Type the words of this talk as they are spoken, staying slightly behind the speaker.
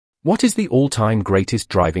What is the all-time greatest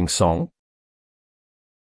driving song?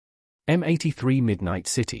 M83 Midnight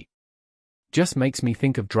City. Just makes me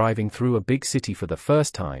think of driving through a big city for the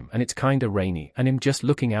first time and it's kinda rainy and I'm just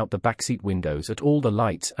looking out the backseat windows at all the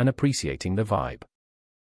lights and appreciating the vibe.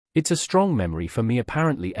 It's a strong memory for me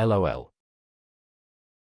apparently LOL.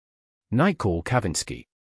 Nightcall Kavinsky.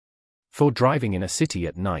 For driving in a city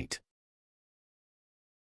at night.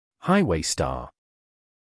 Highway Star.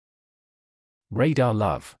 Radar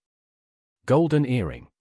Love. Golden Earring.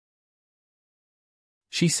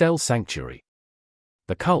 She Sells Sanctuary.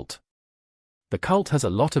 The Cult. The Cult has a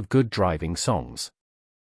lot of good driving songs.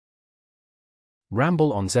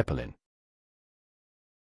 Ramble on Zeppelin.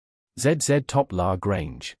 ZZ Top La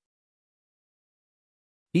Grange.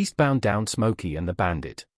 Eastbound Down Smokey and the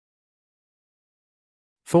Bandit.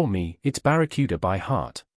 For me, it's Barracuda by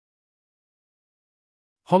Heart.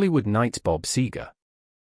 Hollywood Nights Bob Seger.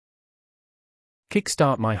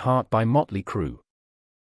 Kickstart My Heart by Motley Crue.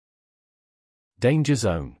 Danger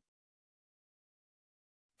Zone.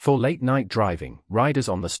 For late night driving, Riders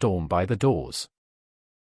on the Storm by The Doors.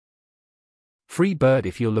 Free Bird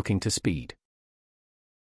if you're looking to speed.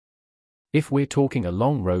 If we're talking a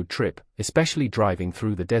long road trip, especially driving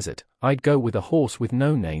through the desert, I'd go with A Horse with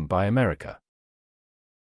No Name by America.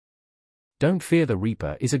 Don't Fear the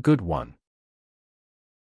Reaper is a good one.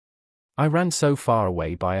 I Ran So Far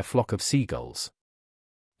Away by A Flock of Seagulls.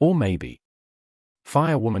 Or maybe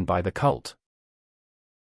Firewoman by The Cult.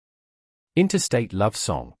 Interstate Love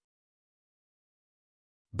Song.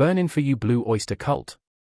 Burnin' for You Blue Oyster Cult.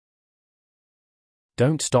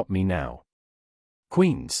 Don't Stop Me Now.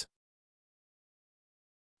 Queens.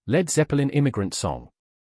 Led Zeppelin Immigrant Song.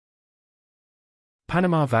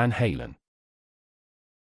 Panama Van Halen.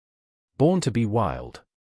 Born to Be Wild.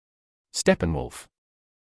 Steppenwolf.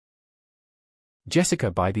 Jessica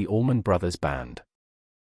by the Allman Brothers Band.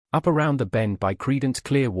 Up Around the Bend by Creedence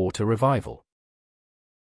Clearwater Revival.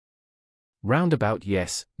 Roundabout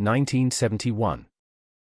Yes, 1971.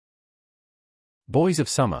 Boys of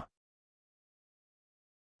Summer.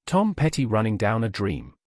 Tom Petty Running Down a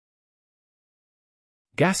Dream.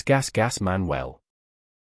 Gas Gas Gas Manuel.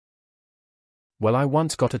 Well, I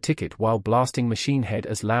once got a ticket while blasting Machine Head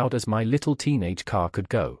as loud as my little teenage car could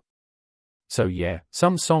go. So yeah,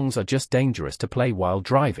 some songs are just dangerous to play while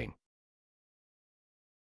driving.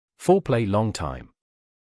 Foreplay Long Time.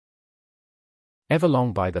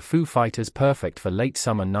 Everlong by the Foo Fighters, perfect for late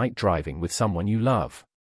summer night driving with someone you love.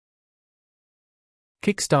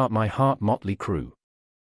 Kickstart My Heart Motley Crue.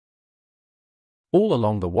 All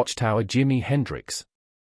Along the Watchtower Jimi Hendrix.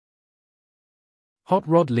 Hot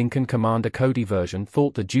Rod Lincoln Commander Cody version.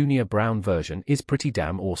 Thought the Junior Brown version is pretty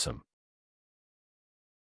damn awesome.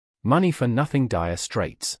 Money for Nothing Dire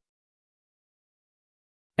Straits.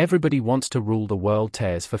 Everybody Wants to Rule the World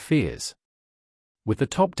Tears for Fears. With the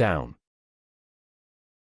Top Down.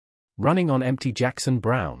 Running on Empty Jackson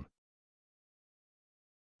Browne.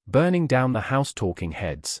 Burning Down the House Talking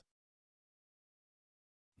Heads.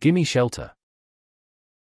 Gimme Shelter.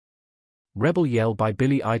 Rebel Yell by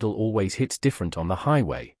Billy Idol always hits different on the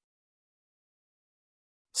highway.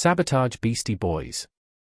 Sabotage Beastie Boys.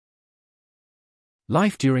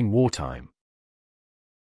 Life During Wartime.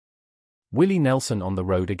 Willie Nelson On the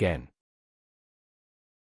Road Again.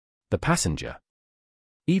 The Passenger.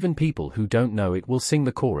 Even people who don't know it will sing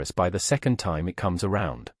the chorus by the second time it comes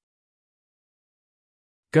around.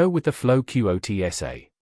 Go with the Flow QOTSA.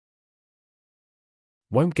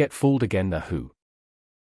 Won't Get Fooled Again The Who.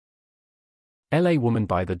 LA Woman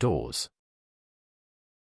by The Doors.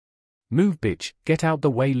 Move Bitch, Get Out the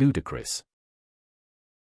Way Ludacris.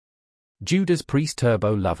 Judas Priest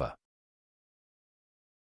Turbo Lover.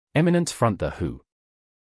 Eminence Front The Who.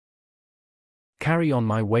 Carry On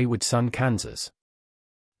My Wayward Son Kansas.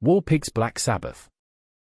 War Pigs Black Sabbath.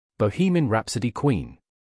 Bohemian Rhapsody Queen.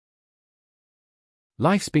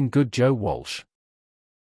 Life's Been Good Joe Walsh.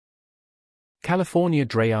 California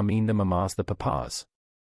Dre Mean the Mamas the Papas.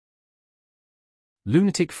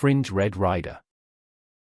 Lunatic Fringe Red Rider.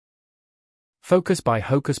 Focus by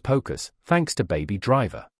Hocus Pocus, thanks to Baby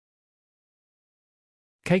Driver.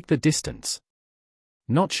 Cake the Distance.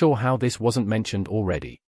 Not sure how this wasn't mentioned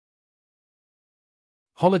already.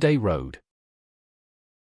 Holiday Road.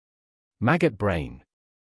 Maggot Brain.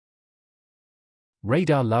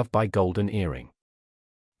 Radar Love by Golden Earring.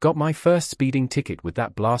 Got my first speeding ticket with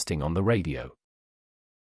that blasting on the radio.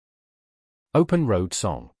 Open Road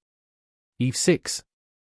Song. Eve 6.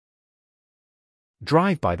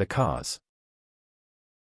 Drive by the Cars.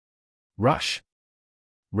 Rush.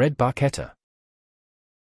 Red Barchetta.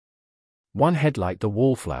 One Headlight The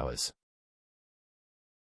Wallflowers.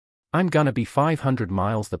 I'm gonna be 500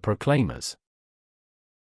 miles The Proclaimers.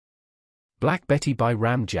 Black Betty by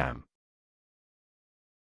Ram Jam.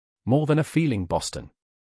 More Than a Feeling Boston.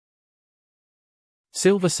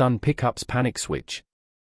 Silver Sun Pickups Panic Switch.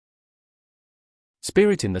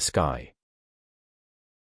 Spirit in the Sky.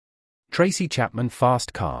 Tracy Chapman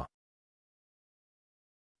Fast Car.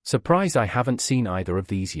 Surprise, I haven't seen either of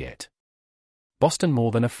these yet. Boston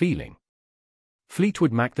More Than a Feeling.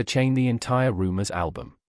 Fleetwood Mac The Chain The Entire Rumors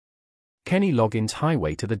album. Kenny Loggins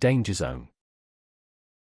Highway to the Danger Zone.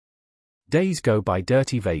 Days Go by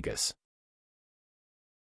Dirty Vegas.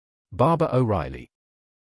 Barbara O'Reilly.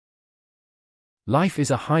 Life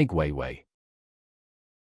is a Highway.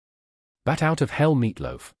 Bat Out of Hell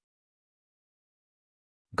Meatloaf.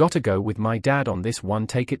 Gotta Go with My Dad on This One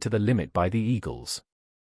Take It to the Limit by the Eagles.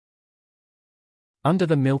 Under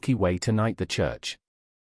the Milky Way Tonight The Church.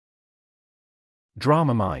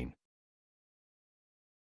 Drama Mine.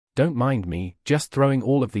 Don't mind me, just throwing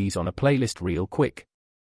all of these on a playlist real quick.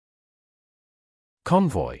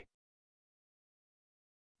 Convoy.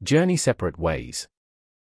 Journey Separate Ways.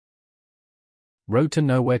 Road to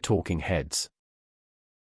Nowhere Talking Heads.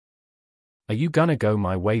 Are You Gonna Go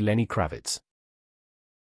My Way Lenny Kravitz.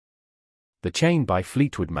 The Chain by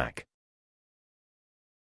Fleetwood Mac.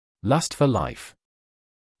 Lust for Life.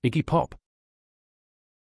 Iggy Pop.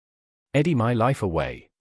 Eddie My Life Away.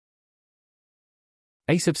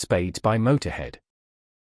 Ace of Spades by Motorhead.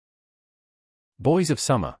 Boys of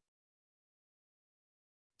Summer.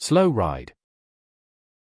 Slow Ride.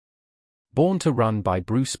 Born to Run by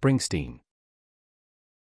Bruce Springsteen.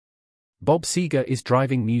 Bob Seger Is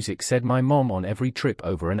Driving Music Said My Mom on Every Trip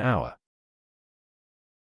Over an Hour.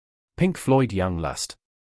 Pink Floyd Young Lust.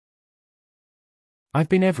 I've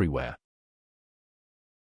Been Everywhere.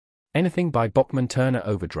 Anything by Bachman Turner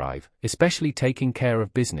Overdrive, especially Taking Care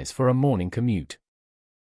of Business for a Morning Commute.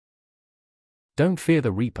 Don't Fear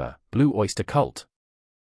the Reaper, Blue Oyster Cult.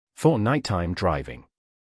 For Nighttime Driving.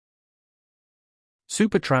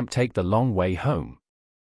 Supertramp Take the Long Way Home.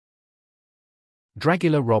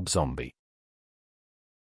 Dragula Rob Zombie.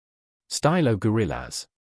 Stylo Gorillaz.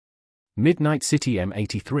 Midnight City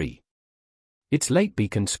M83. It's Late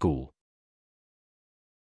Beacon School.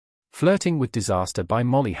 Flirting with Disaster by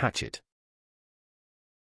Molly Hatchet.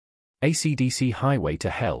 AC/DC Highway to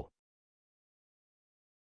Hell.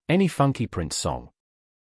 Any Funky Prince song.